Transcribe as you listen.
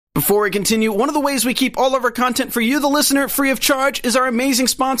Before we continue, one of the ways we keep all of our content for you, the listener, free of charge is our amazing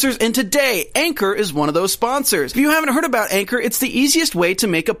sponsors, and today, Anchor is one of those sponsors. If you haven't heard about Anchor, it's the easiest way to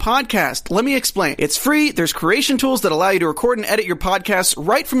make a podcast. Let me explain. It's free, there's creation tools that allow you to record and edit your podcasts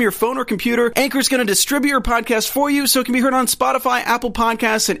right from your phone or computer. Anchor's going to distribute your podcast for you so it can be heard on Spotify, Apple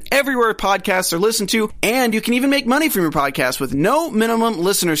Podcasts, and everywhere podcasts are listened to, and you can even make money from your podcast with no minimum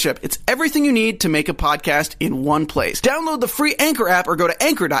listenership. It's everything you need to make a podcast in one place. Download the free Anchor app or go to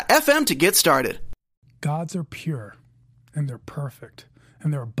anchor.fm to get started. Gods are pure, and they're perfect,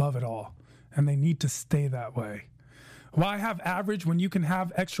 and they're above it all, and they need to stay that way. Why have average when you can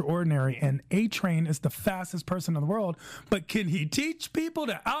have extraordinary? And A-Train is the fastest person in the world, but can he teach people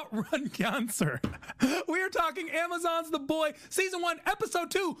to outrun cancer? We are talking Amazon's The Boy, Season 1,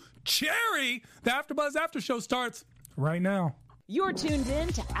 Episode 2, Cherry. The AfterBuzz After Show starts right now. You're tuned in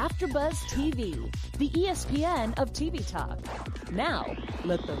to AfterBuzz TV, the ESPN of TV talk. Now,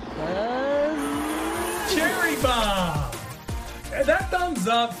 let the buzz... Cherry Bomb! That thumbs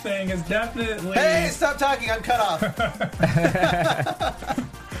up thing is definitely... Hey, stop talking, I'm cut off.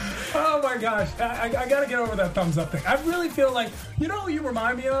 Oh my gosh, I gotta get over that thumbs up thing. I really feel like, you know what you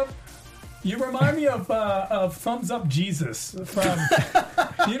remind me of? You remind me of Thumbs Up Jesus from,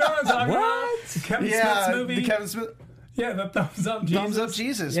 you know what I'm talking about? Kevin Smith's movie? The Kevin Smith... Yeah, the Thumbs Up Jesus. Thumbs Up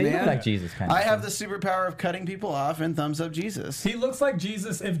Jesus, yeah, man. you look like Jesus, kind of. I have the superpower of cutting people off and Thumbs Up Jesus. He looks like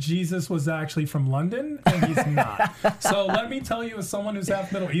Jesus if Jesus was actually from London, and he's not. So let me tell you, as someone who's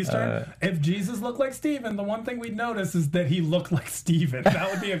half Middle Eastern, if Jesus looked like Stephen, the one thing we'd notice is that he looked like Stephen. That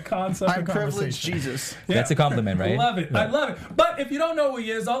would be a concept I'm of conversation. privileged Jesus. Yeah. That's a compliment, right? Love it. Yeah. I love it. But if you don't know who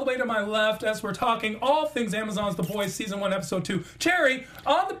he is, all the way to my left, as we're talking all things Amazon's The Boys, Season 1, Episode 2, Cherry,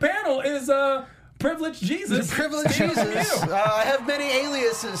 on the panel is... Privileged Jesus. Privileged Jesus. I have many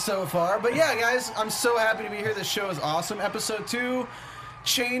aliases so far. But yeah, guys, I'm so happy to be here. This show is awesome. Episode 2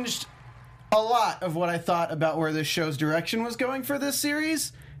 changed a lot of what I thought about where this show's direction was going for this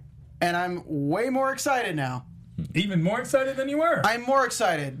series. And I'm way more excited now. Even more excited than you were. I'm more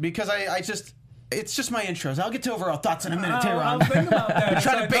excited because I just... It's just my intros. I'll get to overall thoughts in a minute, Tehran. I'll think about that. You're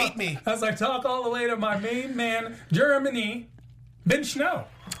trying to bait me. As I talk all the way to my main man, Germany, Ben Schnell.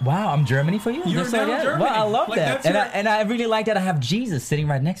 Wow, I'm Germany for you? You're now Germany. Well, I love Like, that. that's And I really like that I have Jesus sitting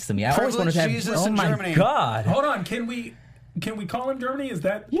right next to me. I always wanted to have Jesus oh in my Germany. God. Hold on, can we call him Germany? Is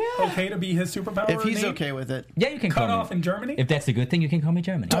that okay to be his superpower? If he's name? okay with it. Yeah, you can Cut call off me. in Germany? If that's a good thing, you can call me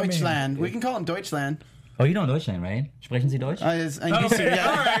Germany. Deutschland. We can call him Deutschland. Oh, you know Deutschland, right? Sprechen Sie Deutsch? Okay,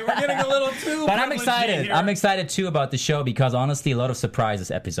 all right, we're getting a little too But I'm privileged excited. here. I'm excited too about the show because honestly, a lot of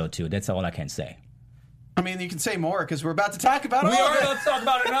surprises episode 2. That's all I can say. I mean, you can say more because we're about to talk about We all are of it. about to talk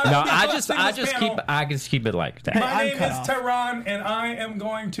about it. No, I just keep it like that. My I'm name cut is off. Tehran, and I am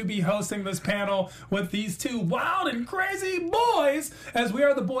going to be hosting this panel with these two wild and crazy boys, as we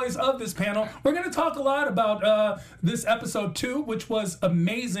are the boys of this panel. We're going to talk a lot about this episode 2, which was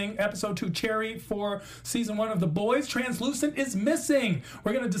amazing. Episode 2, Cherry, for Season 1 of The Boys. Translucent is missing.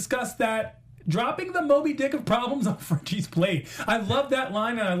 We're going to discuss that. Dropping the Moby Dick of problems on Frenchie's plate. I love that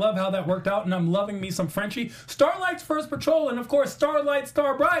line, and I love how that worked out, and I'm loving me some Frenchie. Starlight's first patrol, and of course, Starlight,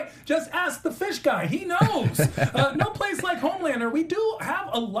 Starbright. Just ask the fish guy. He knows. No place like Homelander. We do have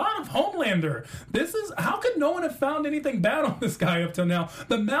a lot of Homelander. How could no one have found anything bad on this guy up till now?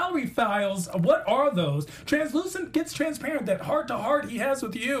 The Mallory files, what are those? Translucent gets transparent, that heart-to-heart he has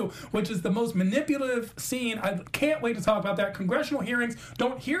with you, which is the most manipulative scene. I can't wait to talk about that. Congressional hearings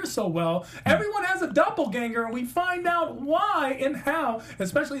don't hear so well. Everyone has a doppelganger, and we find out why and how,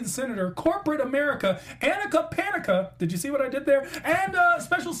 especially the senator, corporate America, Annika Panica. Did you see what I did there? And a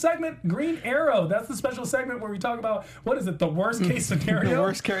special segment, Green Arrow. That's the special segment where we talk about, what is it, the worst case scenario? The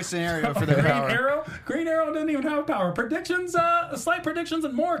worst case scenario for the power. Green Arrow doesn't even have power. Predictions, slight predictions,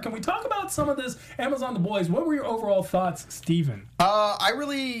 and more. Can we talk about some of this Amazon The Boys? What were your overall thoughts, Steven? I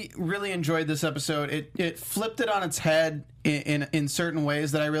really, really enjoyed this episode. It flipped it on its head in certain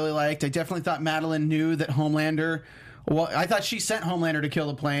ways that I really liked. I definitely thought Madeline knew that Homelander... Well, I thought she sent Homelander to kill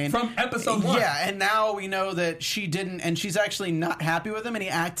the plane. From episode 1. Yeah, and now we know that she didn't, and she's actually not happy with him, and he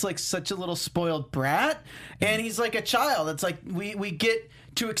acts like such a little spoiled brat, and he's like a child. It's like we get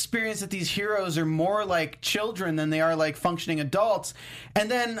to experience that these heroes are more like children than they are like functioning adults. And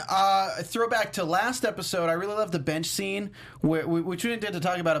then throwback to last episode, I really love the bench scene, which we didn't get to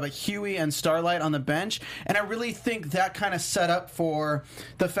talk about Huey and Starlight on the bench. And I really think that kind of set up for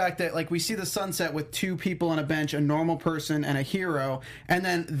the fact that like we see the sunset with two people on a bench, a normal person and a hero, and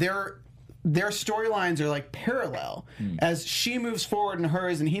then their storylines are like parallel. As she moves forward in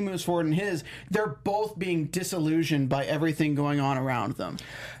hers and he moves forward in his, they're both being disillusioned by everything going on around them.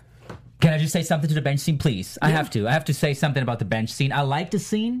 Can I just say something to the bench scene, please? I have to say something about the bench scene. I like the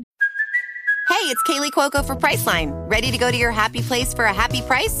scene Hey, it's Kaylee Cuoco for Priceline. Ready to go to your happy place for a happy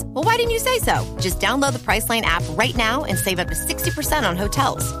price? Well, why didn't you say so? Just download the Priceline app right now and save up to 60% on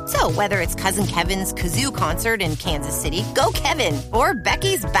hotels. So whether it's Cousin Kevin's Kazoo Concert in Kansas City, go Kevin, or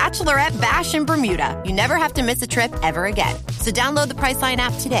Becky's Bachelorette Bash in Bermuda, you never have to miss a trip ever again. So download the Priceline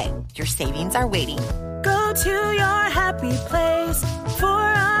app today. Your savings are waiting. Go to your happy place for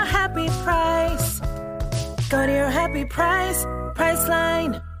a happy price. Go to your happy price,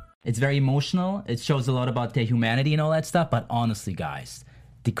 Priceline. It's very emotional. It shows a lot about their humanity and all that stuff. But honestly, guys,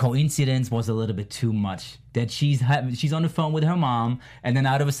 the coincidence was a little bit too much. That she's on the phone with her mom, and then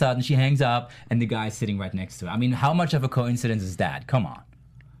out of a sudden she hangs up, and the guy's sitting right next to her. I mean, how much of a coincidence is that? Come on.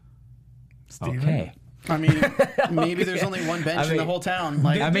 Steven? Okay. I mean, maybe there's only one bench in the whole town.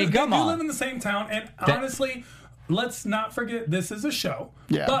 Like, They come do on. live in the same town, and honestly, let's not forget this is a show.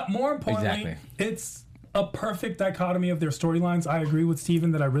 Yeah. But more importantly, Exactly. it's a perfect dichotomy of their storylines. I agree with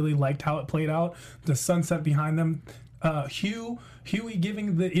Steven that I really liked how it played out. The sunset behind them. Huey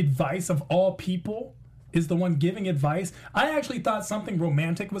giving the advice of all people is the one giving advice. I actually thought something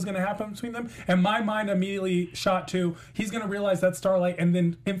romantic was going to happen between them, and my mind immediately shot to he's going to realize that's Starlight and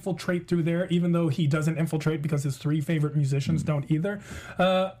then infiltrate through there, even though he doesn't infiltrate because his 3 favorite musicians don't either.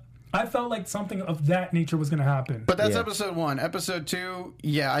 I felt like something of that nature was going to happen. But that's episode 1. Episode 2,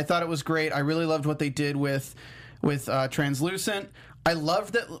 yeah, I thought it was great. I really loved what they did with Translucent. I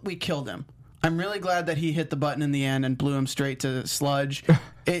loved that we killed him. I'm really glad that he hit the button in the end and blew him straight to sludge.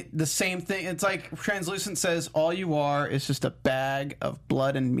 The same thing. It's like Translucent says, all you are is just a bag of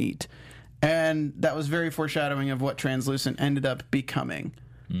blood and meat. And that was very foreshadowing of what Translucent ended up becoming.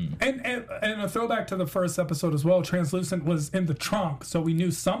 And a throwback to the first episode as well, Translucent was in the trunk, so we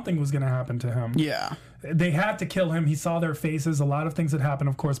knew something was going to happen to him. Yeah. They had to kill him. He saw their faces. A lot of things had happened.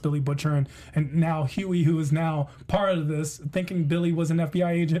 Of course, Billy Butcher and now Huey, who is now part of this, thinking Billy was an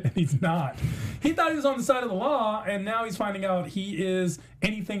FBI agent, and he's not. He thought he was on the side of the law, and now he's finding out he is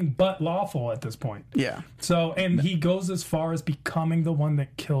anything but lawful at this point. Yeah. So, and he goes as far as becoming the one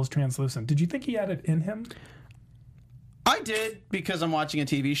that kills Translucent. Did you think he had it in him? I did because I'm watching a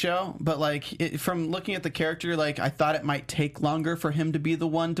TV show, but like from looking at the character, like I thought it might take longer for him to be the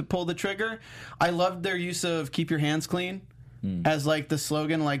one to pull the trigger. I loved their use of "keep your hands clean" as like the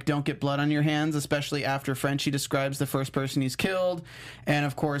slogan, like "don't get blood on your hands," especially after Frenchie describes the first person he's killed, and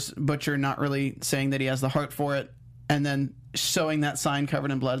of course Butcher not really saying that he has the heart for it, and then showing that sign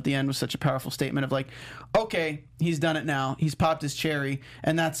covered in blood at the end was such a powerful statement of like, okay, he's done it now. He's popped his cherry.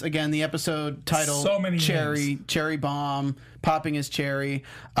 And that's, again, the episode title. So many Cherry, names. Cherry Bomb, popping his cherry,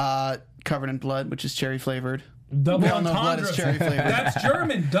 covered in blood, which is cherry flavored. Double We all know blood entendre. is cherry flavored. That's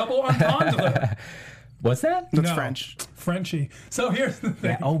German. Double entendre. What's that? That's No. French. Frenchy. So here's the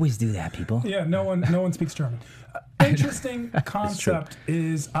thing. I always do that, people. Yeah, no one speaks German. Interesting concept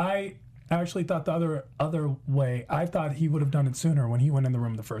is I actually thought the other way. I thought he would have done it sooner when he went in the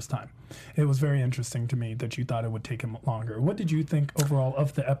room the first time. It was very interesting to me that you thought it would take him longer. What did you think overall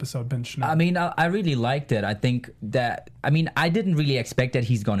of the episode, Ben Schneider? I mean, I really liked it. I think that, I didn't really expect that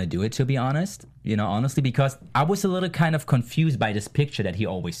he's going to do it, to be honest. Honestly, because I was a little kind of confused by this picture that he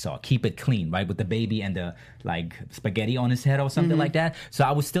always saw. Keep it clean, right? With the baby and the, like, spaghetti on his head or something like that. So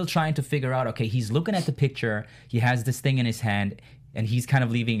I was still trying to figure out, okay, he's looking at the picture. He has this thing in his hand. And he's kind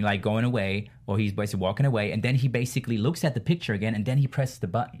of leaving, like going away, or he's basically walking away. And then he basically looks at the picture again, and then he presses the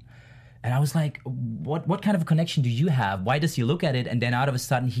button. And I was like, what kind of a connection do you have? Why does he look at it, and then out of a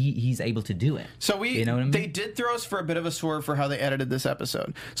sudden he's able to do it? So You know what I mean? they did throw us for a bit of a swerve for how they edited this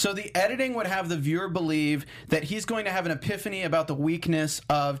episode. So the editing would have the viewer believe that he's going to have an epiphany about the weakness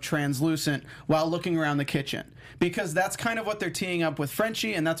of Translucent while looking around the kitchen. Because that's kind of what they're teeing up with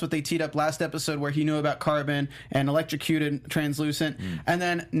Frenchie, and that's what they teed up last episode where he knew about Carbon and electrocuted Translucent. And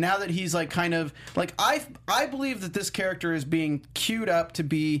then now that he's like kind of like I believe that this character is being queued up to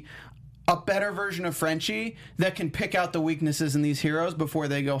be a better version of Frenchie that can pick out the weaknesses in these heroes before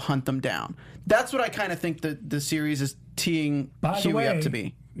they go hunt them down. That's what I kind of think that the series is teeing By the Huey way, up to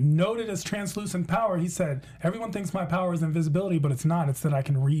be. noted as translucent power, he said, everyone thinks my power is invisibility, but it's not. It's that I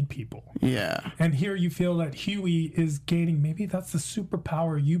can read people. Yeah. And here you feel that Huey is gaining, maybe that's the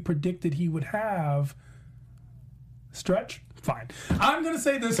superpower you predicted he would have. Stretch? Fine. I'm going to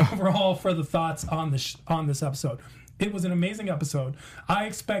say this overall for the thoughts on this episode. It was an amazing episode. I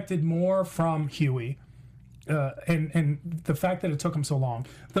expected more from Huey. and the fact that it took him so long.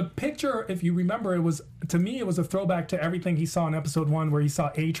 The picture, if you remember, it was, to me, it was a throwback to everything he saw in episode 1, where he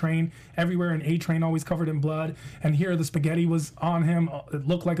saw A-Train everywhere, and A-Train always covered in blood, and here the spaghetti was on him. It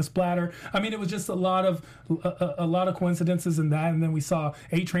looked like a splatter. I mean, it was just a lot of coincidences in that, and then we saw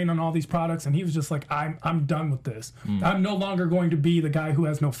A-Train on all these products, and he was just like, I'm done with this. I'm no longer going to be the guy who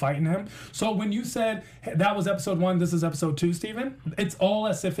has no fight in him. So when you said that was episode 1, this is episode 2, Steven, it's all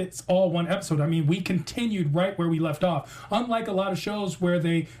as if it's all one episode. I mean, we continued right where we left off. Unlike a lot of shows where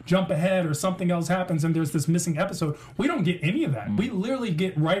they jump ahead or something else happens and there's this missing episode, we don't get any of that. We literally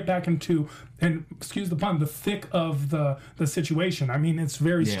get right back into, and excuse the pun, the thick of the situation. I mean, it's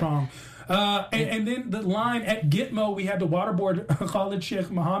very strong. And then the line at Gitmo, we had to waterboard Khalid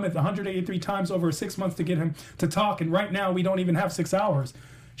Sheikh Mohammed 183 times over 6 months to get him to talk, and right now we don't even have 6 hours.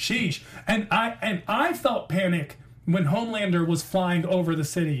 Sheesh. And I felt panic when Homelander was flying over the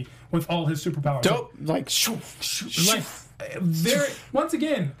city with all his superpowers. Dope. Like, very, once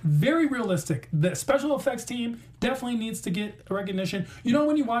again, very realistic. The special effects team definitely needs to get recognition. You know,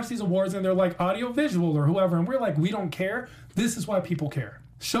 when you watch these awards and they're like audio visual or whoever, and we're like, we don't care. This is why people care.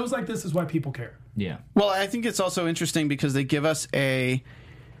 Shows like this is why people care. Yeah. Well, I think it's also interesting because they give us a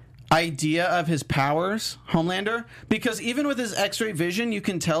idea of his powers, Homelander, because even with his X-ray vision, you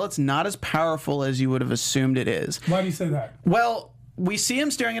can tell it's not as powerful as you would have assumed it is. Why do you say that? Well, we see him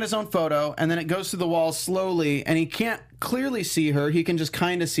staring at his own photo, and then it goes through the wall slowly, and he can't clearly see her. He can just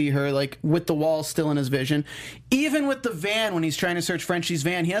kind of see her, like, with the wall still in his vision. Even with the van, when he's trying to search Frenchie's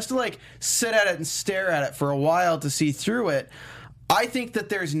van, he has to, like, sit at it and stare at it for a while to see through it. I think that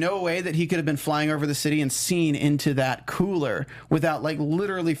there's no way that he could have been flying over the city and seen into that cooler without, like,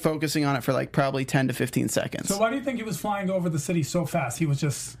 literally focusing on it for, like, probably 10 to 15 seconds. So why do you think he was flying over the city so fast? He was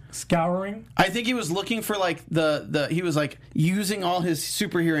just scouring? I think he was looking for, like, he was, like, using all his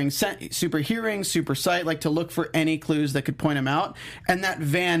super hearing, super sight, like, to look for any clues that could point him out. And that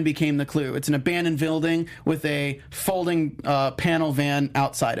van became the clue. It's an abandoned building with a folding panel van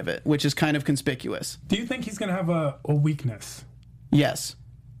outside of it, which is kind of conspicuous. Do you think he's going to have a weakness? Yes.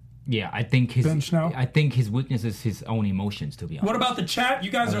 Yeah, I think his weakness is his own emotions, to be honest. What about the chat?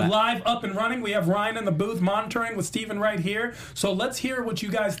 You guys are live, up and running. We have Ryan in the booth monitoring with Steven right here. So let's hear what you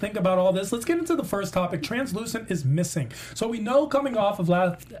guys think about all this. Let's get into the first topic. Translucent is missing. So we know coming off of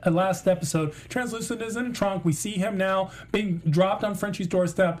last episode, Translucent is in a trunk. We see him now being dropped on Frenchie's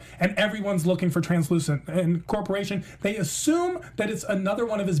doorstep, and everyone's looking for Translucent. And Corporation, they assume that it's another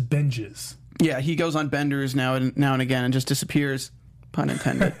one of his binges. Yeah, he goes on benders now and again and just disappears. Pun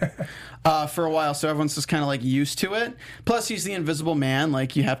intended. For a while, so everyone's just kind of like used to it. Plus, he's the Invisible Man.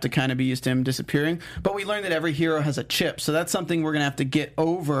 Like, you have to kind of be used to him disappearing. But we learned that every hero has a chip, so that's something we're going to have to get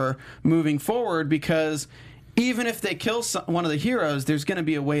over moving forward, because even if they kill one of the heroes, there's going to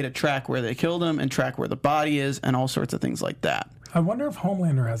be a way to track where they killed him and track where the body is and all sorts of things like that. I wonder if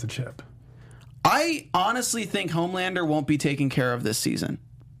Homelander has a chip. I honestly think Homelander won't be taken care of this season.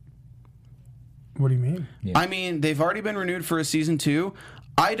 What do you mean? Yeah. I mean, they've already been renewed for a season 2.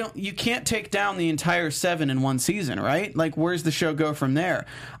 You can't take down the entire 7 in one season, right? Like, where's the show go from there?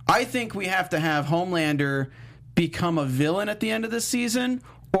 I think we have to have Homelander become a villain at the end of this season,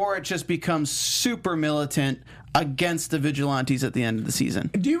 or it just becomes super militant against the vigilantes at the end of the season.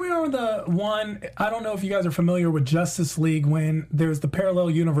 Do you remember the one, I don't know if you guys are familiar with Justice League, when there's the parallel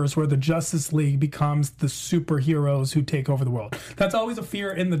universe where the Justice League becomes the superheroes who take over the world. That's always a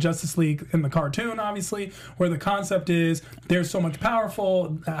fear in the Justice League, in the cartoon, obviously, where the concept is they're so much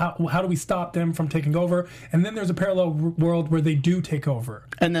powerful, how do we stop them from taking over? And then there's a parallel world where they do take over.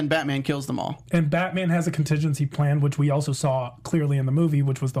 And then Batman kills them all. And Batman has a contingency plan, which we also saw clearly in the movie,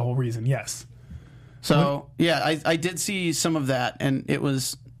 which was the whole reason, yes. So, yeah, I did see some of that, and it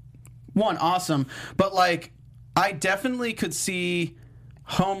was, awesome. But, like, I definitely could see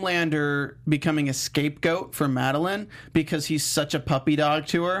Homelander becoming a scapegoat for Madeline because he's such a puppy dog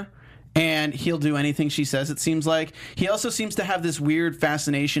to her, and he'll do anything she says, it seems like. He also seems to have this weird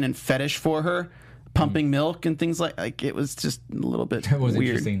fascination and fetish for her, pumping milk and things like it was just a little bit that was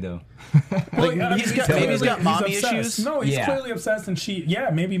weird. Interesting, though. Like, maybe he's got mommy issues. No, he's clearly obsessed,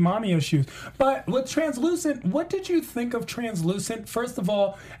 and maybe mommy issues. But with Translucent, what did you think of Translucent? First of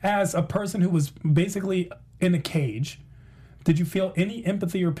all, as a person who was basically in a cage, did you feel any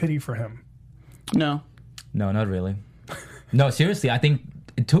empathy or pity for him? No, not really. No, seriously, I think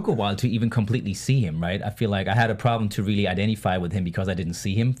it took a while to even completely see him, right? I feel like I had a problem to really identify with him because I didn't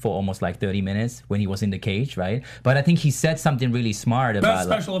see him for almost like 30 minutes when he was in the cage, right? But I think he said something really smart about... Best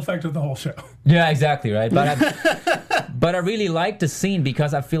special effect of the whole show. Yeah, exactly, right? But I really liked the scene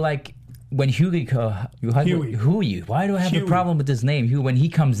because I feel like when Huey, Huey, why do I have a problem with this name? Huey, when he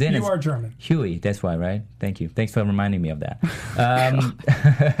comes in, you are German. Huey, that's why, right? Thank you. Thanks for reminding me of that.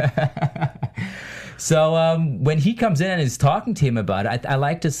 So when he comes in and is talking to him about it, I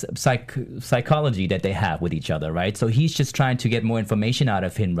like this psychology that they have with each other, right? So he's just trying to get more information out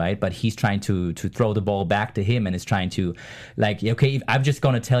of him, right? But he's trying to throw the ball back to him and is trying to, like, okay, I'm just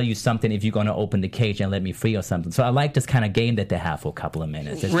going to tell you something if you're going to open the cage and let me free or something. So I like this kind of game that they have for a couple of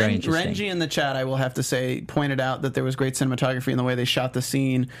minutes. It's very interesting. Renji in the chat, I will have to say, pointed out that there was great cinematography in the way they shot the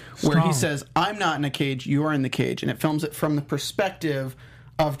scene where he says, I'm not in a cage, you're in the cage. And it films it from the perspective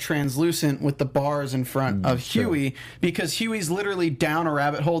of Translucent with the bars in front of Huey, because Huey's literally down a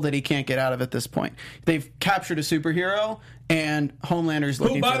rabbit hole that he can't get out of at this point. They've captured a superhero, and Homelander's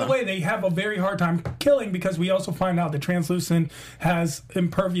looking for them. By the way, they have a very hard time killing, because we also find out that Translucent has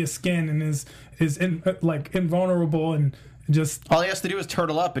impervious skin and is invulnerable, and just... all he has to do is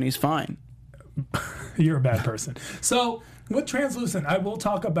turtle up and he's fine. You're a bad person. So, with Translucent, I will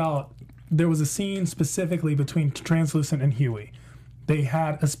talk about... there was a scene specifically between Translucent and Huey. They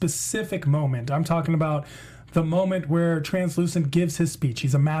had a specific moment. I'm talking about the moment where Translucent gives his speech.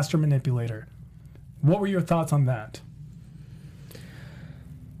 He's a master manipulator. What were your thoughts on that?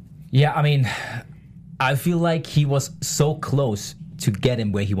 Yeah, I mean, I feel like he was so close to get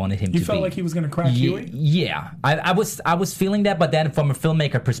him where he wanted him to be. You felt like he was going to crack Huey? Yeah. I was feeling that, but then from a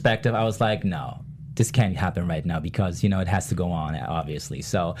filmmaker perspective, I was like, no. This can't happen right now because, it has to go on, obviously.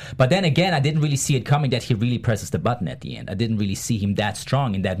 So, but then again, I didn't really see it coming that he really presses the button at the end. I didn't really see him that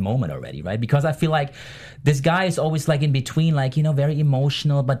strong in that moment already, right? Because I feel like this guy is always like in between, like, very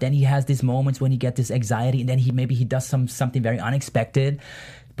emotional, but then he has these moments when he gets this anxiety and then he does something very unexpected.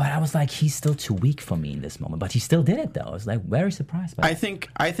 But I was like, he's still too weak for me in this moment. But he still did it, though. I was like very surprised by it.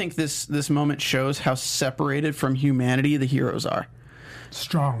 I think this moment shows how separated from humanity the heroes are.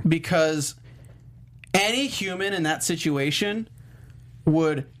 Strong. Because any human in that situation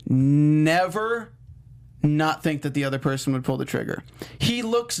would never not think that the other person would pull the trigger. He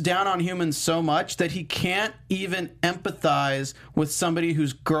looks down on humans so much that he can't even empathize with somebody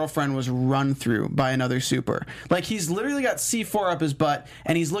whose girlfriend was run through by another super. Like, he's literally got C4 up his butt,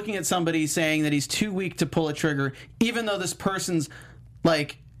 and he's looking at somebody saying that he's too weak to pull a trigger, even though this person's,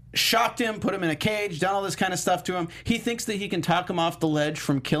 like, shocked him, put him in a cage, done all this kind of stuff to him. He thinks that he can talk him off the ledge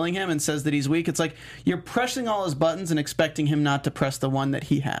from killing him and says that he's weak. It's like you're pressing all his buttons and expecting him not to press the one that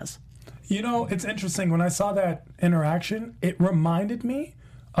he has. It's interesting. When I saw that interaction, it reminded me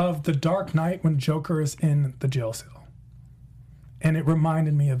of The Dark Knight when Joker is in the jail cell. And it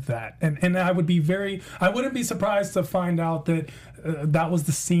reminded me of that. And I wouldn't be surprised to find out that that was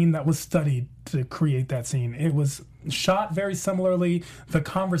the scene that was studied to create that scene. It was shot very similarly. The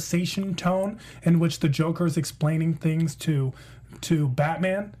conversation tone in which the Joker is explaining things to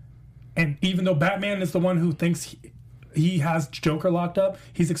Batman, and even though Batman is the one who thinks he has Joker locked up,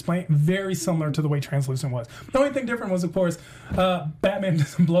 he's explaining very similar to the way Translucent was. The only thing different was, of course, Batman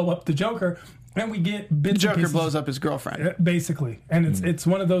doesn't blow up the Joker, and we get bits Joker and pieces, blows up his girlfriend, basically. And it's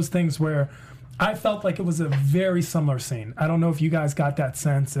one of those things where I felt like it was a very similar scene. I don't know if you guys got that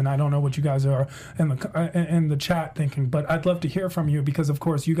sense, and I don't know what you guys are in the chat thinking, but I'd love to hear from you because, of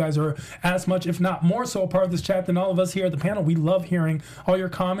course, you guys are as much, if not more so, a part of this chat than all of us here at the panel. We love hearing all your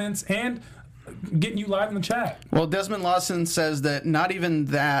comments and getting you live in the chat. Well, Desmond Lawson says that not even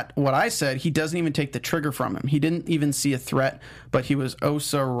that, what I said, he doesn't even take the trigger from him. He didn't even see a threat, but he was oh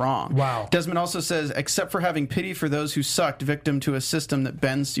so wrong. Wow. Desmond also says, except for having pity for those who sucked, victim to a system that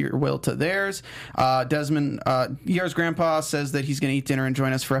bends your will to theirs. Desmond, Yar's grandpa says that he's going to eat dinner and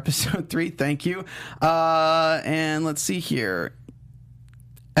join us for episode 3. Thank you. And let's see here.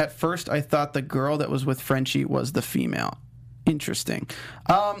 At first, I thought the girl that was with Frenchie was the female. Interesting.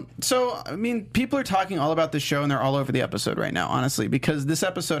 So, I mean, people are talking all about this show and they're all over the episode right now, honestly, because this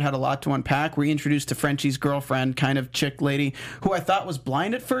episode had a lot to unpack. We're introduced to Frenchie's girlfriend, kind of chick lady, who I thought was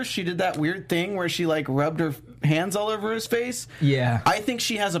blind at first. She did that weird thing where she, like, rubbed her hands all over his face. Yeah. I think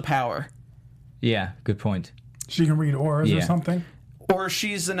she has a power. Yeah, good point. She can read auras or something? Or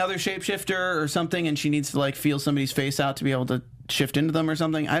she's another shapeshifter or something and she needs to, like, feel somebody's face out to be able to shift into them or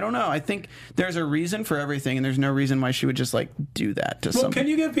something. I don't know. I think there's a reason for everything, and there's no reason why she would just, like, do that to somebody. Well, can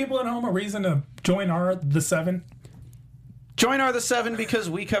you give people at home a reason to join the 7? Join Are the Seven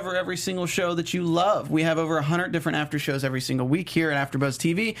because we cover every single show that you love. We have over 100 different after shows every single week here at AfterBuzz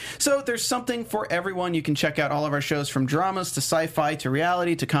TV. So there's something for everyone. You can check out all of our shows from dramas to sci-fi to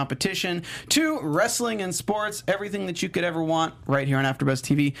reality to competition to wrestling and sports. Everything that you could ever want right here on AfterBuzz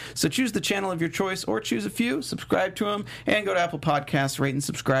TV. So choose the channel of your choice or choose a few, subscribe to them, and go to Apple Podcasts, rate and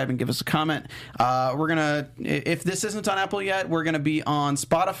subscribe, and give us a comment. We're going to, if this isn't on Apple yet, we're going to be on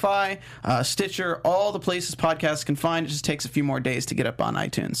Spotify, Stitcher, all the places podcasts can find. It just takes a few more days to get up on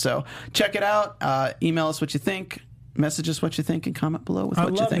iTunes. So check it out. Email us what you think. Message us what you think and comment below with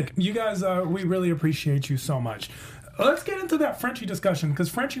what you think. You guys, we really appreciate you so much. Let's get into that Frenchie discussion because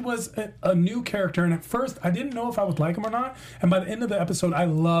Frenchie was a new character, and at first I didn't know if I would like him or not. And by the end of the episode, I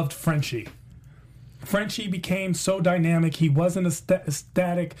loved Frenchie. Frenchie became so dynamic. He wasn't a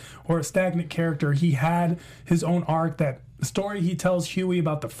static or a stagnant character. He had his own arc. That story he tells Huey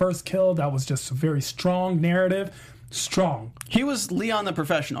about the first kill, that was just a very strong narrative. Strong. He was Leon the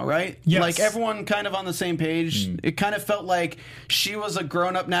Professional, right? Yes. Like everyone kind of on the same page. It kind of felt like she was a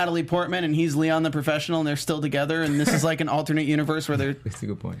grown-up Natalie Portman and he's Leon the Professional and they're still together and this is like an alternate universe where they're... That's a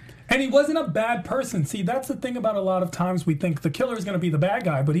good point. And he wasn't a bad person. See, that's the thing about a lot of times we think the killer is going to be the bad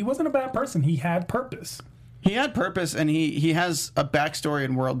guy, but he wasn't a bad person. He had purpose. He had purpose, and he has a backstory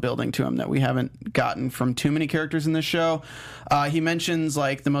and world building to him that we haven't gotten from too many characters in this show. He mentions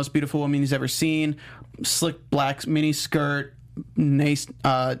like the most beautiful woman he's ever seen, slick black mini skirt, nice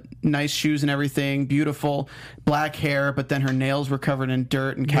shoes and everything, beautiful black hair, but then her nails were covered in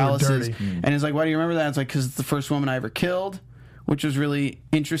dirt and calluses. And he's like, "Why do you remember that?" It's like, "Because it's the first woman I ever killed," which was really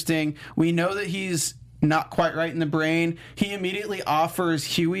interesting. We know that he's not quite right in the brain. He immediately offers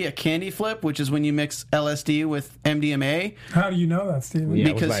Huey a candy flip, which is when you mix LSD with MDMA. How do you know that, Steven?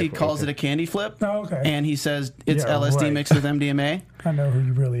 Yeah. Because he like, calls okay. it a candy flip. Oh, okay. And he says it's Yeah, LSD right. mixed with MDMA. I know who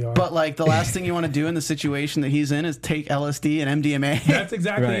you really are. But like the last thing you want to do in the situation that he's in is take LSD and MDMA. That's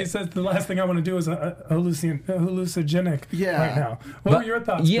exactly Right. He says the last thing I want to do is a hallucinogenic Yeah. right now. What were your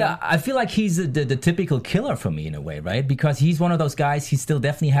thoughts? Yeah, Ben? I feel like he's the typical killer for me in a way, right? Because he's one of those guys, he still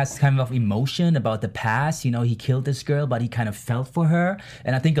definitely has kind of emotion about the past. You know, he killed this girl, but he kind of felt for her.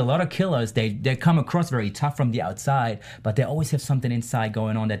 And I think a lot of killers, they come across very tough from the outside, but they always have something inside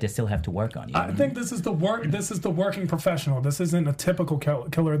going on that they still have to work on. You know? I think this is the working professional. This isn't a typical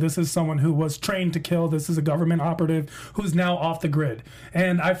killer. This is someone who was trained to kill. This is a government operative who's now off the grid.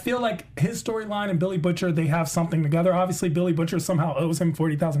 And I feel like his storyline and Billy Butcher, they have something together. Obviously, Billy Butcher somehow owes him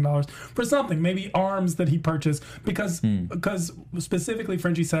 $40,000 for something, maybe arms that he purchased, because specifically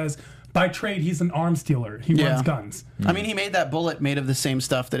Frenchie says by trade he's an arms dealer. He runs guns. I mean, he made that bullet made of the same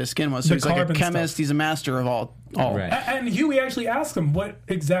stuff that his skin was. So The he's like a carbon chemist. stuff. He's a master of all. Right. And Huey actually asks him, "What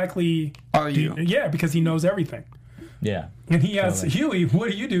exactly Are you?" Yeah, because he knows everything. Yeah. And he asks Huey, "What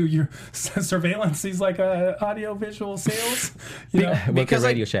do you do? Your surveillance?" He's like audio visual sales. You know? Work at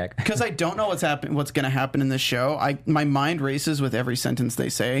Radio Shack. Because I don't know what's going to happen in this show. My mind races with every sentence they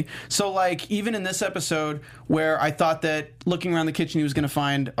say. So like even in this episode where I thought that looking around the kitchen he was going to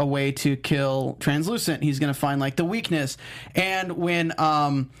find a way to kill Translucent, he's going to find like the weakness. And when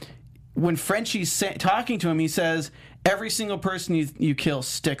Frenchie's talking to him, he says, "Every single person you kill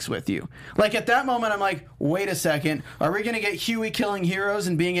sticks with you." Like at that moment, I'm like, wait a second. Are we going to get Huey killing heroes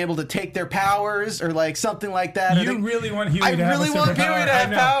and being able to take their powers or like something like that? You really want Huey to have a I really want superpower. Huey to I have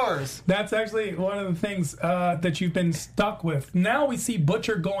know. powers. That's actually one of the things that you've been stuck with. Now we see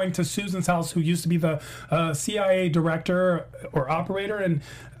Butcher going to Susan's house, who used to be the CIA director or operator, and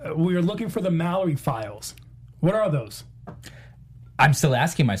we are looking for the Mallory files. What are those? I'm still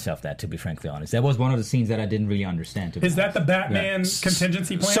asking myself that, to be frankly honest. That was one of the scenes that I didn't really understand. Is that the Batman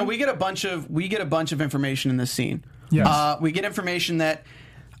contingency plan? So we get a bunch of information in this scene. Yes. We get information that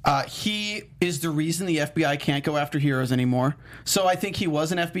he is the reason the FBI can't go after heroes anymore. So I think he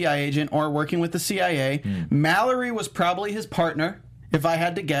was an FBI agent or working with the CIA. Mallory was probably his partner, if I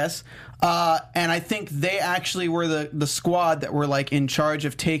had to guess. And I think they actually were the squad that were like in charge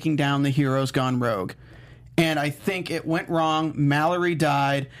of taking down the heroes gone rogue. And I think it went wrong. Mallory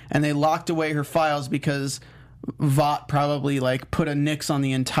died, and they locked away her files because Vought probably like put a nix on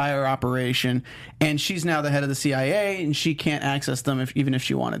the entire operation. And she's now the head of the CIA, and she can't access them even if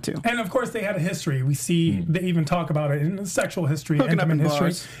she wanted to. And of course, they had a history. We see they even talk about it in sexual history, Hooking up intimate in history.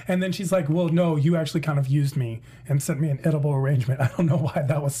 bars. And then she's like, "Well, no, you actually kind of used me and sent me an edible arrangement." I don't know why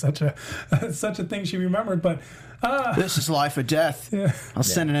that was such a thing she remembered, but This is life or death. I'll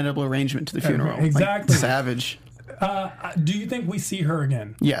send an edible arrangement to the funeral. Like, Exactly. savage. do you think we see her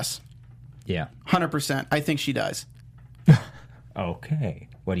again? Yes. Yeah. 100%. I think she dies. Okay.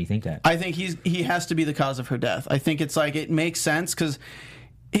 What do you think that? I think he has to be the cause of her death. I think it's like it makes sense because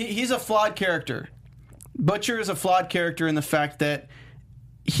he's a flawed character. Butcher is a flawed character in the fact that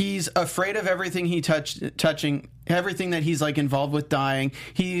he's afraid of everything touching, everything that he's like involved with dying.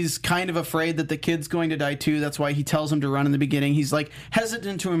 He's kind of afraid that the kid's going to die too. That's why he tells him to run in the beginning. He's like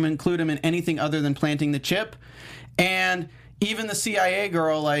hesitant to include him in anything other than planting the chip. And even the CIA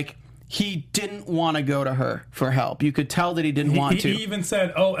girl, like, he didn't want to go to her for help. You could tell that he didn't want to. He even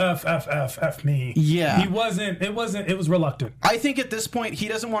said, "Oh, F me." Yeah. It was reluctant. I think at this point, he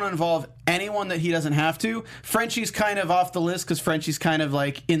doesn't want to involve anyone that he doesn't have to. Frenchie's kind of off the list because Frenchie's kind of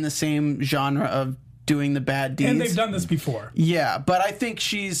like in the same genre of doing the bad deeds. And they've done this before. Yeah, but I think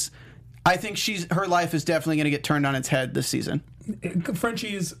her life is definitely going to get turned on its head this season.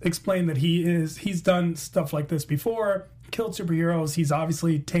 Frenchie's explained that he's done stuff like this before, killed superheroes. He's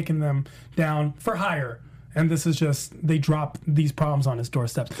obviously taken them down for hire. And this is just, they drop these problems on his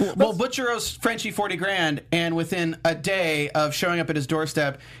doorstep. Well, Butcher owes Frenchie $40,000, and within a day of showing up at his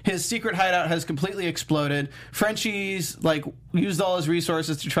doorstep, his secret hideout has completely exploded. Frenchie's like used all his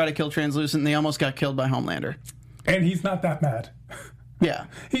resources to try to kill Translucent, and they almost got killed by Homelander. And he's not that mad. Yeah.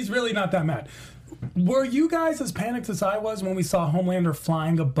 He's really not that mad. Were you guys as panicked as I was when we saw Homelander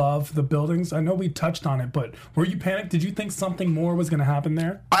flying above the buildings? I know we touched on it, but were you panicked? Did you think something more was going to happen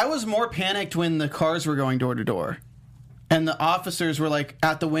there? I was more panicked when the cars were going door to door. And the officers were like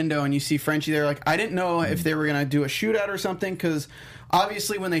at the window, and you see Frenchie there. Like, I didn't know if they were going to do a shootout or something, because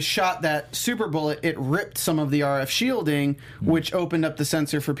obviously when they shot that super bullet, it ripped some of the RF shielding, which opened up the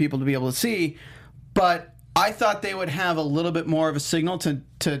sensor for people to be able to see. But I thought they would have a little bit more of a signal to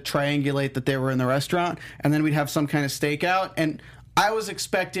triangulate that they were in the restaurant, and then we'd have some kind of stakeout. And I was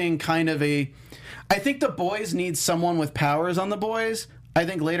expecting kind of I think the boys need someone with powers on the boys. I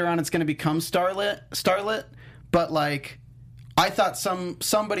think later on it's going to become Starlet, but like, I thought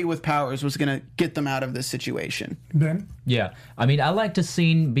somebody with powers was going to get them out of this situation. Ben? Yeah. I mean, I like the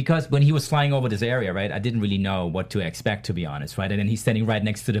scene because when he was flying over this area, right, I didn't really know what to expect, to be honest, right? And then he's standing right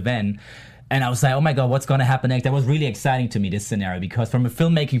next to the van. And I was like, oh my God, what's going to happen next? That was really exciting to me, this scenario, because from a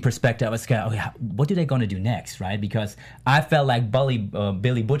filmmaking perspective, I was like, oh, yeah, what are they going to do next, right? Because I felt like Billy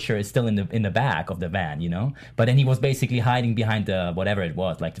Butcher is still in the back of the van, you know? But then he was basically hiding behind the, whatever it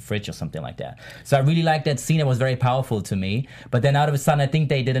was, like the fridge or something like that. So I really liked that scene. It was very powerful to me. But then out of a sudden, I think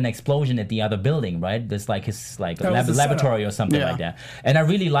they did an explosion at the other building, right? There's like his laboratory or something like that. And I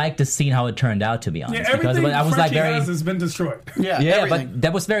really liked the scene, how it turned out, to be honest. Yeah, everything because I was Frenchie like has been destroyed. Yeah, everything. But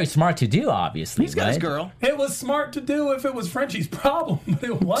that was very smart to do, obviously. He's got his girl. It was smart to do if it was Frenchie's problem, but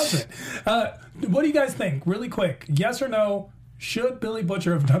it wasn't. What do you guys think? Really quick, yes or no, should Billy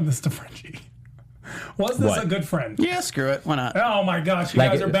Butcher have done this to Frenchie? Was this a good friend? Yeah, screw it. Why not? Oh my gosh, you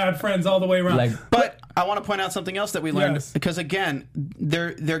guys are bad friends all the way around. But I want to point out something else that we learned, because again,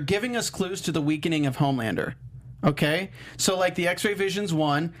 they're giving us clues to the weakening of Homelander. Okay? So like the X-ray Visions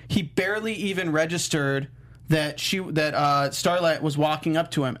 1, he barely even registered that Starlight was walking up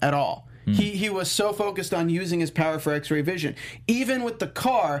to him at all. He was so focused on using his power for X-ray vision. Even with the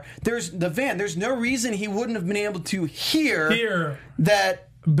car, there's no reason he wouldn't have been able to hear that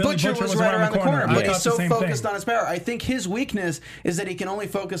Billy Butcher was right around the corner. But he's so focused thing. on his power. I think his weakness is that he can only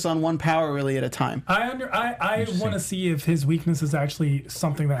focus on one power really at a time. I want to see if his weakness is actually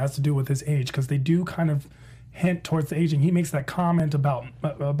something that has to do with his age, because they do kind of hint towards the aging. He makes that comment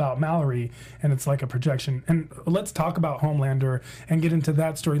about Mallory, and it's like a projection. And let's talk about Homelander and get into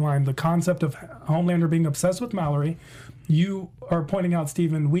that storyline. The concept of Homelander being obsessed with Mallory. You are pointing out,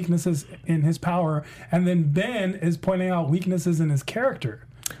 Steven, weaknesses in his power, and then Ben is pointing out weaknesses in his character.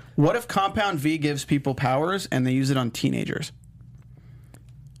 What if Compound V gives people powers and they use it on teenagers?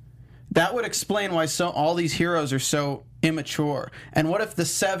 That would explain why all these heroes are so immature. And what if the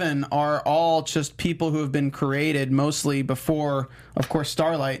 7 are all just people who have been created, mostly before, of course,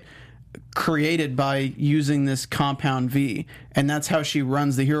 Starlight, created by using this Compound V, and that's how she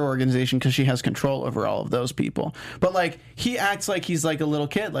runs the hero organization, because she has control over all of those people. But like, he acts like he's like a little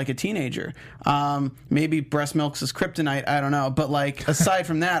kid, like a teenager. Maybe breast milk's his kryptonite, I don't know. But like, aside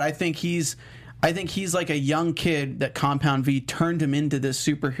from that, I think he's like a young kid that Compound V turned him into this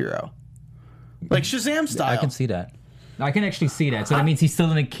superhero, like Shazam style. I can see that. I can actually see that. So that means he's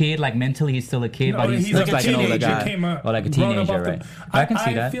still a kid, like mentally he's still a kid, but he looks like an older guy. Or like a teenager, right? I can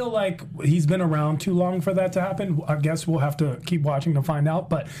see that. I feel like he's been around too long for that to happen. I guess we'll have to keep watching to find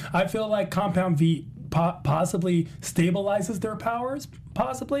out. But I feel like Compound V possibly stabilizes their powers,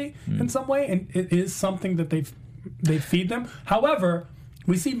 possibly in some way, and it is something that they feed them. However,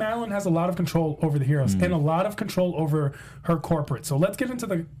 we see Madeline has a lot of control over the heroes and a lot of control over her corporate. So let's get into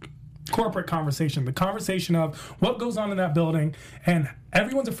the corporate conversation, the conversation of what goes on in that building, and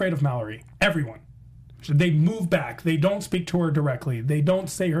everyone's afraid of Mallory. Everyone. They move back. They don't speak to her directly. They don't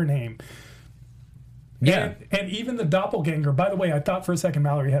say her name. Yeah. And even the doppelganger, by the way, I thought for a second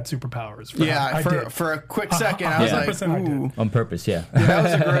Mallory had superpowers. Yeah, did. for a quick second, I was like, 100% I did. ooh. On purpose, yeah. That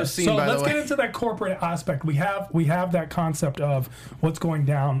was a gross scene, So by let's the way. get into that corporate aspect. We have that concept of what's going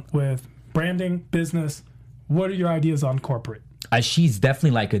down with branding, business. What are your ideas on corporate? She's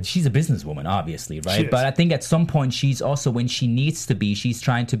definitely she's a businesswoman, obviously, She right? is. But I think at some point she's also, when she needs to be, she's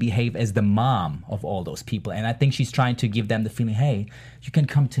trying to behave as the mom of all those people. And I think she's trying to give them the feeling, hey, you can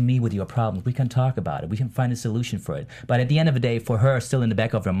come to me with your problems. We can talk about it. We can find a solution for it. But at the end of the day, for her, still in the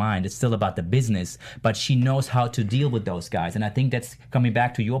back of her mind, it's still about the business. But she knows how to deal with those guys. And I think that's coming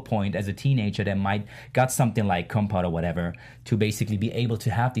back to your point as a teenager that might got something like Compound or whatever to basically be able to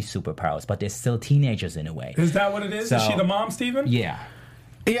have these superpowers. But they're still teenagers in a way. Is that what it is? Is So- she the mom, Steven? Yeah.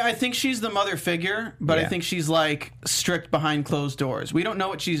 Yeah, I think she's the mother figure, but I Yeah. think she's like strict behind closed doors. We don't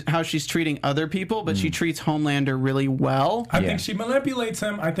know how she's treating other people, but she treats Homelander really well. I Yeah. think she manipulates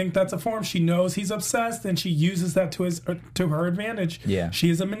him. I think that's a form. She knows he's obsessed, and she uses that to her advantage. Yeah. She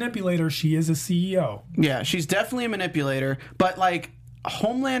is a manipulator. She is a CEO. Yeah, she's definitely a manipulator, but like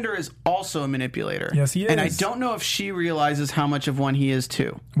Homelander is also a manipulator. Yes, he And I is. don't know if she realizes how much of one he is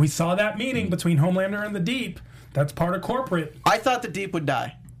too. We saw that meeting between Homelander and the Deep. That's part of corporate. I thought the Deep would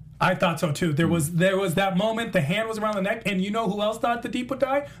die. I thought so too. There was that moment. The hand was around the neck, and you know who else thought the Deep would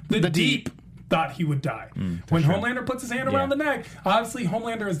die? The Deep thought he would die. When Homelander puts his hand around the neck, obviously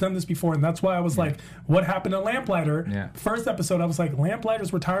Homelander has done this before, and that's why I was like, what happened to Lamplighter? Yeah. First episode, I was like,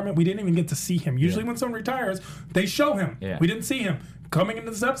 Lamplighter's retirement, we didn't even get to see him. Usually when someone retires, they show him. Yeah. We didn't see him. Coming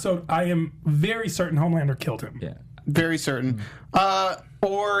into this episode, I am very certain Homelander killed him. Yeah. Very certain.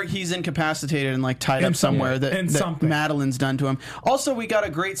 Or he's incapacitated and like tied In up somewhere something. In that something. Madeline's done to him. Also, we got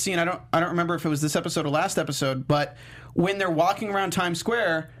a great scene. I don't remember if it was this episode or last episode, but when they're walking around Times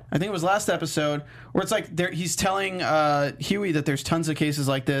Square, I think it was last episode, where it's like he's telling Huey that there's tons of cases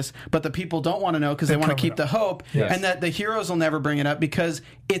like this, but the people don't want to know because they want to cover keep it the up. hope, Yes. and that the heroes will never bring it up because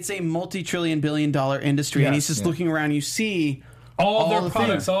it's a multi-trillion-billion-dollar industry. And he's Yes. just looking around, you see All their the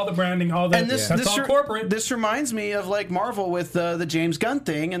products, things. all the branding, all that. And this, that's this all re- corporate. This reminds me of like Marvel with the James Gunn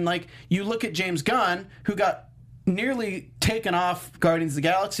thing, and like you look at James Gunn, who got nearly taken off Guardians of the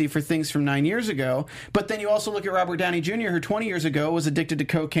Galaxy for things from 9 years ago, but then you also look at Robert Downey Jr., who 20 years ago was addicted to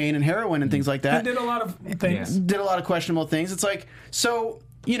cocaine and heroin and things like He that. did a lot of things. Did a lot of questionable things. It's like, so,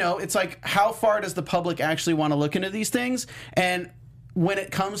 you know, it's like, how far does the public actually want to look into these things? And when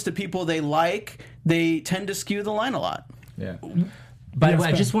it comes to people they like, they tend to skew the line a lot. Yeah. By the way,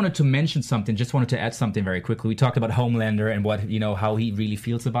 I Ben. just wanted to mention something. Just wanted to add something very quickly. We talked about Homelander and what, how he really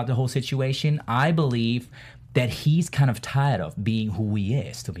feels about the whole situation. I believe that he's kind of tired of being who he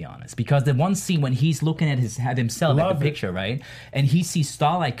is, to be honest. Because the one scene when he's looking at himself at Love the it. picture, right, and he sees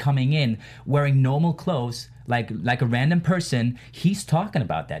Starlight coming in wearing normal clothes, like a random person, he's talking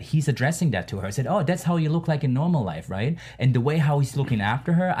about that. He's addressing that to her. I said, "Oh, that's how you look like in normal life, right?" And the way how he's looking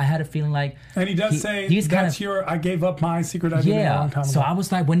after her, I had a feeling like, And he does say, he's kind that's of, I gave up my secret identity a long time ago. so I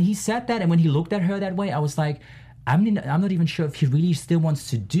was like, when he said that and when he looked at her that way, I was like, I'm not even sure if he really still wants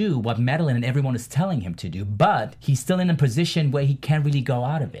to do what Madeline and everyone is telling him to do, but he's still in a position where he can't really go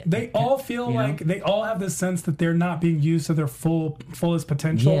out of it. They all feel like they all have this sense that they're not being used to their fullest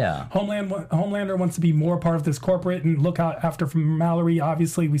potential. Yeah. Homelander wants to be more part of this corporate and look out after from Mallory.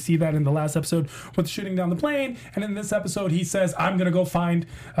 Obviously, we see that in the last episode with shooting down the plane, and in this episode, he says, "I'm going to go find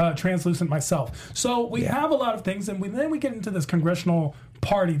Translucent myself." So we have a lot of things, and then we get into this congressional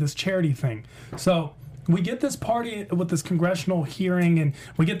party, this charity thing. So we get this party with this congressional hearing, and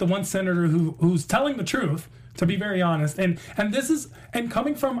we get the one senator who's telling the truth, to be very honest. And this is, and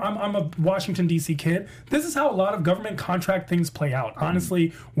coming from, I'm a Washington, D.C. kid, this is how a lot of government contract things play out.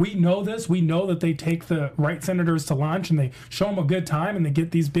 Honestly, we know this. We know that they take the right senators to lunch and they show them a good time and they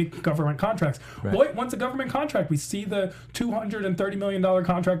get these big government contracts. Right. Once a government contract, we see the $230 million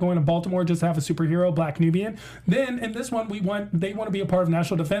contract going to Baltimore just to have a superhero, Black Nubian. Then in this one, they want to be a part of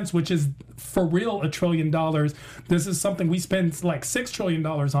national defense, which is for real $1 trillion. This is something we spend like $6 trillion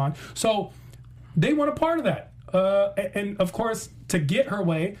on. So they want a part of that. And of course, to get her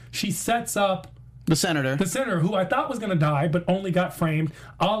way, she sets up The senator. who I thought was going to die, but only got framed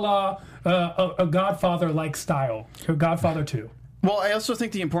a la a Godfather-like style. Godfather 2. Well, I also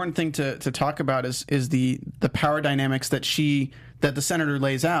think the important thing to talk about is the power dynamics that the senator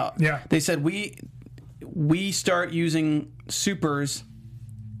lays out. Yeah. They said we start using supers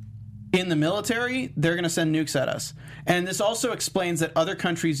in the military, they're going to send nukes at us. And this also explains that other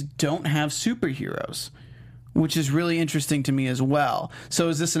countries don't have superheroes, which is really interesting to me as well. So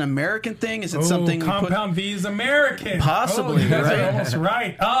is this an American thing? Is it something we put... Compound V is American. Possibly, you guys right? are almost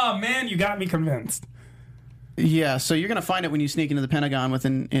right. Oh, man, you got me convinced. Yeah, so you're gonna find it when you sneak into the Pentagon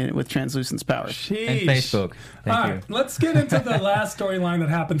with Translucent's powers. Sheesh. And Facebook. Thank All you. right, let's get into the last storyline that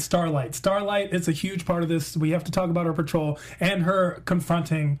happened, Starlight. Starlight is a huge part of this. We have to talk about her patrol and her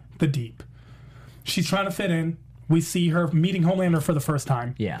confronting the Deep. She's trying to fit in. We see her meeting Homelander for the first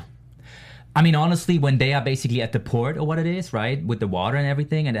time. Yeah. I mean, honestly, when they are basically at the port or what it is, right, with the water and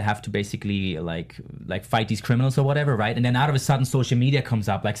everything, and they have to basically like fight these criminals or whatever, right? And then out of a sudden, social media comes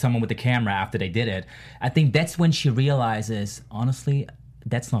up, like someone with the camera after they did it. I think that's when she realizes, honestly,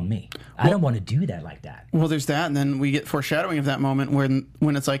 that's not me. I don't want to do that like that. Well, there's that, and then we get foreshadowing of that moment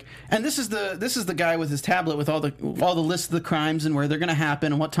when it's like, and this is the guy with his tablet with all the lists of the crimes and where they're going to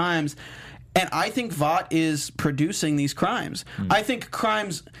happen and what times. And I think Vought is producing these crimes. I think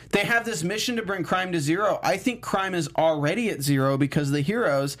they have this mission to bring crime to zero. I think crime is already at zero because of the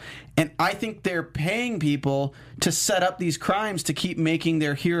heroes. And I think they're paying people to set up these crimes to keep making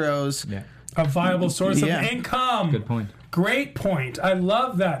their heroes a viable source of income. Good point. Great point. I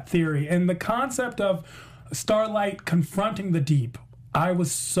love that theory. And the concept of Starlight confronting the Deep, I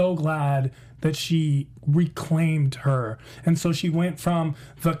was so glad that she reclaimed her. And so she went from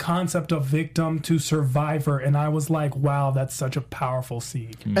the concept of victim to survivor. And I was like, wow, that's such a powerful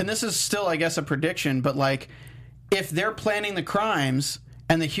scene. And this is still, I guess, a prediction, but like, if they're planning the crimes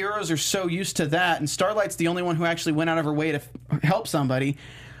and the heroes are so used to that, and Starlight's the only one who actually went out of her way to help somebody,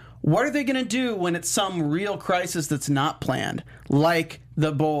 what are they going to do when it's some real crisis that's not planned, like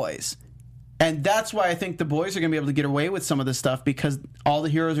The Boys? And that's why I think The Boys are going to be able to get away with some of this stuff, because all the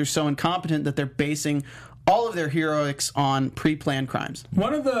heroes are so incompetent that they're basing all of their heroics on pre-planned crimes.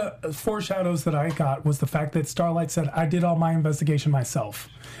 One of the foreshadows that I got was the fact that Starlight said, I did all my investigation myself.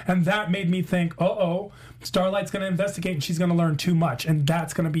 And that made me think, Starlight's going to investigate and she's going to learn too much. And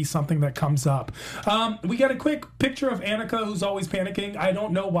that's going to be something that comes up. We got a quick picture of Annika, who's always panicking. I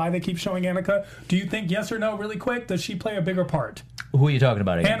don't know why they keep showing Annika. Do you think yes or no, really quick? Does she play a bigger part? Who are you talking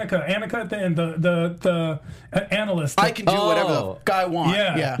about again? Annika at the end, the analyst. I can do whatever the guy wants.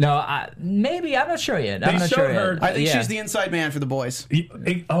 Yeah. No, maybe. I'm not sure yet. I'm not showed sure her- yet. I think she's the inside man for The Boys.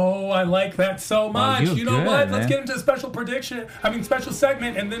 Oh, I like that so much. you're You know good, what? man. Let's get into a special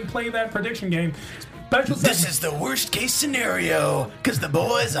segment and then play that prediction game. Special segment. This is the worst case scenario, because the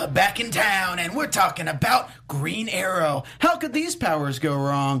boys are back in town and we're talking about Green Arrow. How could these powers go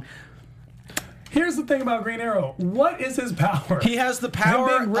wrong? Here's the thing about Green Arrow. What is his power? He has the power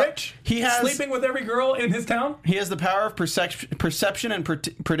Him being rich? he has sleeping with every girl in his town? He has the power of perception and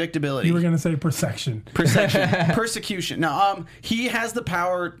predictability. You were going to say perception. Persecution. Now, he has the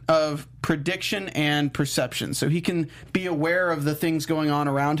power of prediction and perception, so he can be aware of the things going on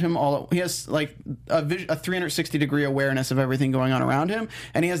around him. He has like a 360-degree awareness of everything going on around him,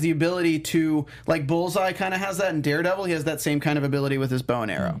 and he has the ability to, like Bullseye kind of has that in Daredevil. He has that same kind of ability with his bow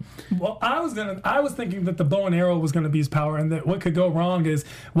and arrow. Well, I was thinking that the bow and arrow was going to be his power, and that what could go wrong is,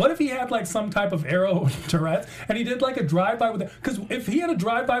 what if he had like some type of arrow Tourette's, and he did like a drive-by with it? Because if he had a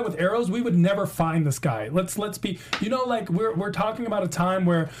drive-by with arrows, we would never find this guy. Let's be, like we're talking about a time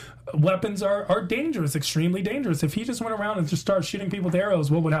where weapons are dangerous, extremely dangerous. If he just went around and just started shooting people with arrows,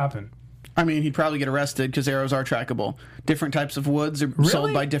 what would happen? I mean, he'd probably get arrested because arrows are trackable. Different types of woods are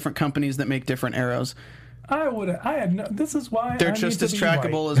sold by different companies that make different arrows. This is why They're I just need as to be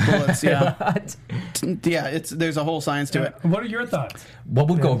trackable white. as bullets. Yeah, there's a whole science to it. What are your thoughts? What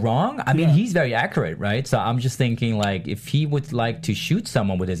would go wrong? I mean, he's very accurate, right? So I'm just thinking, like, if he would like to shoot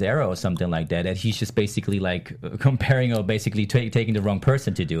someone with his arrow or something like that, and he's just basically like comparing or basically taking the wrong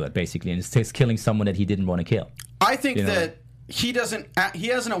person to do it, basically, and it's killing someone that he didn't want to kill. I think that he has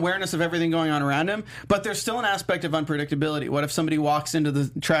an awareness of everything going on around him, but there's still an aspect of unpredictability. What if somebody walks into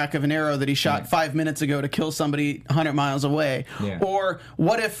the track of an arrow that he shot 5 minutes ago to kill somebody 100 miles away? Yeah. Or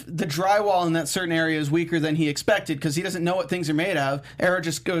what if the drywall in that certain area is weaker than he expected because he doesn't know what things are made of? Arrow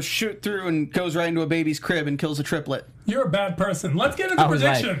just goes shoot through and goes right into a baby's crib and kills a triplet. You're a bad person. Let's get into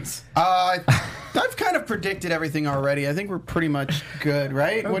predictions. I've kind of predicted everything already. I think we're pretty much good,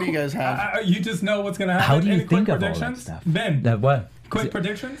 right? What do you guys have? You just know what's going to happen. How do you Any think quick of all that predictions? stuff? Ben, What? quick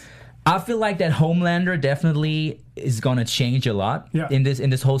predictions? I feel like that Homelander definitely is gonna change a lot in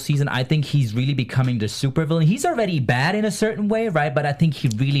this whole season. I think he's really becoming the supervillain. He's already bad in a certain way, right? But I think he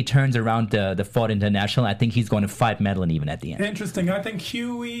really turns around the Fought International. I think he's going to fight Madeline even at the end. Interesting. I think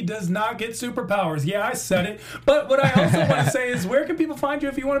Huey does not get superpowers. Yeah, I said it. But what I also want to say is, where can people find you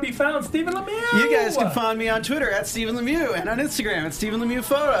if you want to be found? Stephen Lemieux. You guys can find me on Twitter at Stephen Lemieux and on Instagram at Stephen Lemieux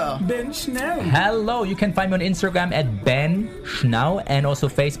Photo. Ben Schnau. Hello, you can find me on Instagram at Ben Schnau and also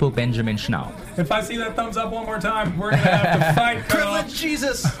Facebook Benjamin Schnau. If I see that thumbs up one more time, time we're going to have to fight. Privilege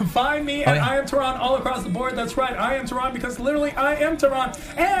Jesus. Find me at I Am Tehran all across the board. That's right, I Am Tehran, because literally I am Tehran.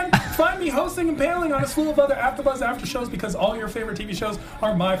 And find me hosting and paneling on a slew of other AfterBuzz after shows, because all your favorite TV shows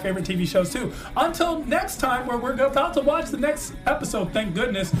are my favorite TV shows too. Until next time, where we're about to watch the next episode, thank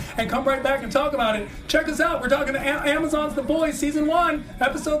goodness, and come right back and talk about it. Check us out. We're talking to Amazon's The Boys Season 1,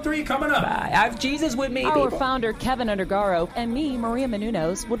 Episode 3 coming up. I have Jesus with me, Our people. founder, Kevin Undergaro, and me, Maria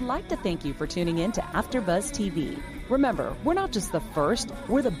Menounos, would like to thank you for tuning in to AfterBuzz TV. Remember, we're not just the first,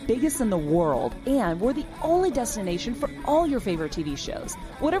 we're the biggest in the world, and we're the only destination for all your favorite TV shows.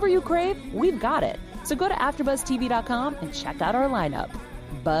 Whatever you crave, we've got it. So go to AfterBuzzTV.com and check out our lineup.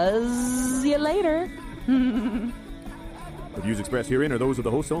 Buzz you later. The views expressed herein are those of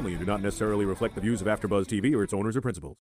the hosts only and do not necessarily reflect the views of AfterBuzz TV or its owners or principals.